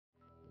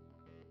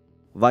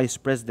Vice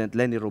President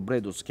Leni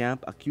Robredo's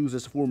camp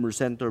accuses former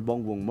Senator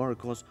Bongbong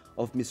Marcos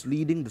of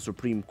misleading the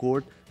Supreme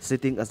Court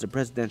sitting as the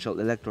Presidential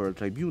Electoral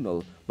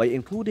Tribunal by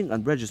including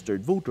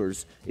unregistered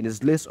voters in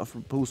his list of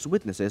proposed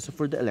witnesses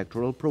for the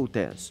electoral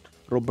protest.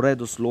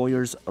 Robredo's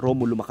lawyers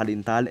Romulo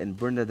Macalintal and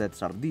Bernadette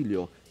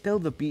Sardillo tell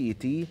the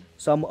PET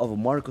some of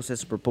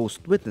Marcos's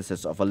proposed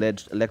witnesses of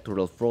alleged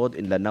electoral fraud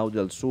in Lanao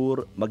del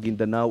Sur,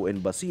 Maguindanao,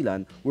 and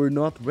Basilan were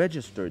not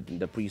registered in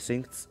the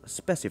precincts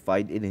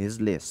specified in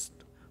his list.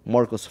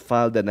 Marcos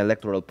filed an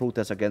electoral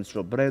protest against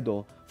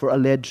Robredo for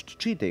alleged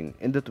cheating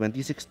in the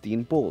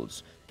 2016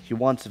 polls. He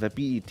wants the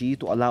PET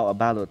to allow a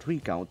ballot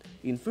recount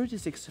in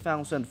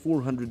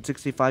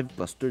 36,465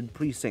 clustered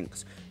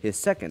precincts, his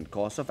second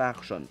cause of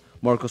action.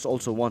 Marcos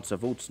also wants the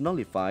votes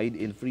nullified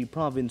in 3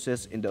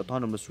 provinces in the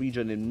autonomous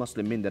region in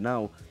Muslim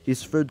Mindanao,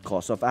 his third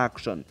cause of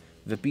action.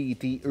 The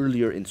PET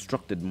earlier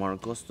instructed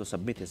Marcos to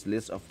submit his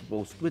list of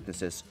proposed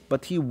witnesses,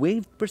 but he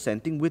waived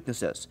presenting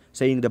witnesses,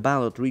 saying the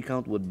ballot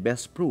recount would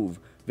best prove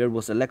there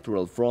was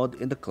electoral fraud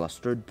in the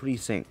clustered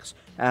precincts.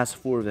 As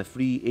for the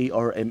 3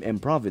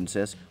 ARMM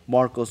provinces,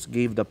 Marcos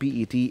gave the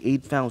PET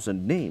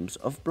 8,000 names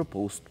of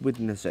proposed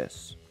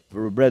witnesses. The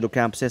Robredo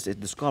camp says it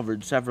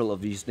discovered several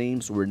of these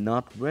names were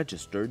not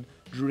registered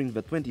during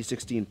the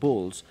 2016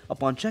 polls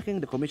upon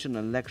checking the Commission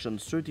on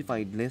Elections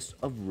certified list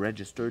of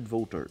registered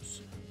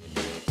voters.